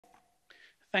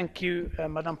Thank you,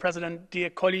 Madam President. Dear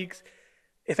colleagues,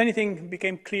 if anything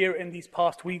became clear in these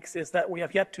past weeks is that we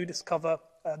have yet to discover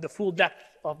the full depth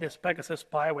of this Pegasus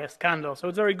spyware scandal. So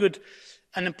it's very good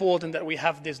and important that we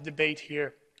have this debate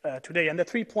here today. And the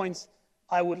 3 points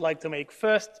I would like to make.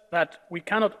 First, that we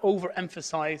cannot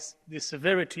overemphasize the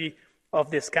severity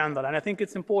of this scandal. And I think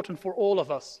it's important for all of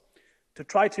us to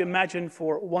try to imagine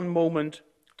for one moment,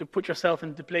 to put yourself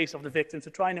in the place of the victims, to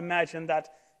try and imagine that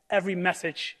every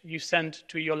message you send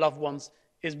to your loved ones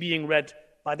is being read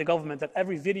by the government, that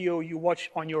every video you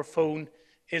watch on your phone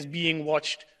is being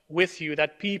watched with you,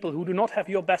 that people who do not have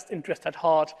your best interest at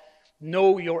heart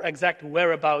know your exact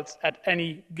whereabouts at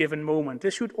any given moment.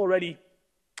 This should already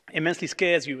immensely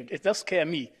scares you. It does scare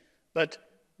me, but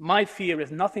my fear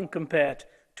is nothing compared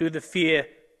to the fear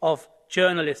of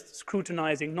journalists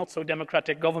scrutinizing not so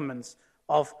democratic governments,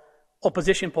 of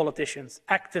opposition politicians,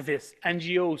 activists,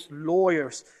 NGOs,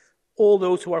 lawyers, all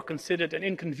those who are considered an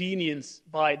inconvenience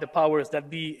by the powers that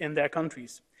be in their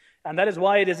countries. And that is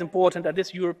why it is important that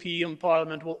this European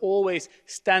Parliament will always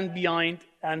stand behind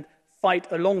and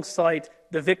fight alongside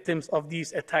the victims of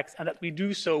these attacks, and that we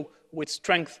do so with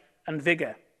strength and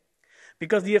vigor.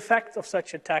 Because the effects of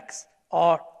such attacks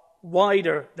are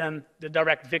wider than the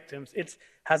direct victims. It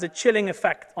has a chilling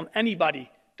effect on anybody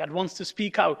that wants to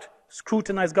speak out,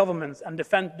 scrutinize governments and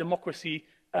defend democracy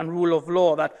and rule of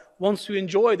law, that wants to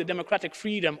enjoy the democratic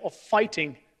freedom of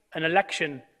fighting an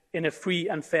election in a free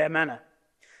and fair manner.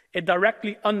 It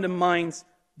directly undermines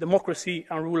democracy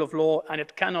and rule of law, and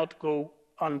it cannot go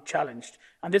unchallenged.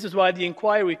 And this is why the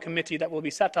inquiry committee that will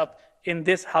be set up in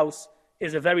this House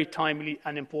is a very timely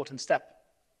and important step.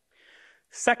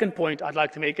 Second point I'd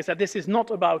like to make is that this is not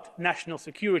about national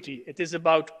security. It is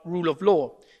about rule of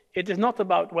law. It is not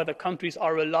about whether countries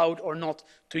are allowed or not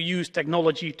to use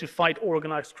technology to fight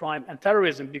organized crime and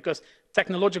terrorism, because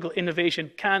technological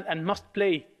innovation can and must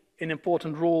play an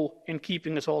important role in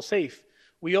keeping us all safe.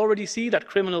 We already see that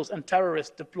criminals and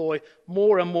terrorists deploy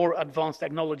more and more advanced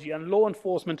technology, and law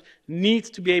enforcement needs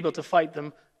to be able to fight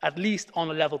them at least on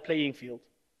a level playing field.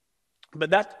 But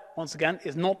that, once again,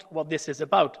 is not what this is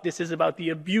about. This is about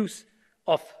the abuse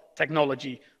of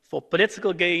technology for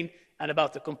political gain and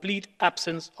about the complete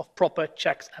absence of proper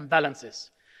checks and balances.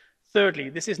 Thirdly,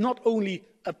 this is not only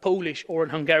a Polish or a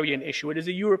Hungarian issue, it is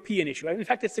a European issue. In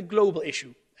fact, it's a global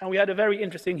issue. And we had a very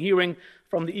interesting hearing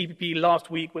from the EPP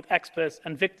last week with experts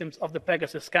and victims of the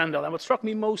Pegasus scandal. And what struck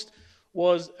me most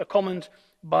was a comment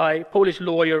by Polish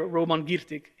lawyer Roman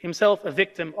Giertych, himself a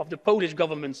victim of the Polish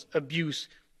government's abuse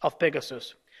of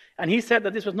Pegasus. And he said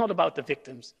that this was not about the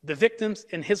victims. The victims,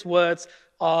 in his words,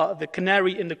 are the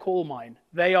canary in the coal mine.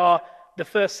 They are the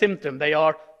first symptom. They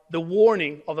are the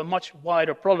warning of a much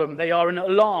wider problem. They are an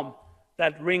alarm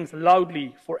that rings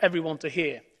loudly for everyone to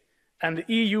hear. And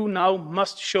the EU now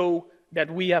must show that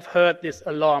we have heard this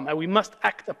alarm, and we must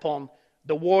act upon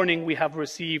the warning we have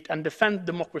received and defend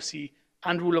democracy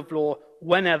and rule of law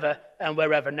whenever and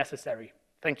wherever necessary.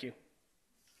 Thank you.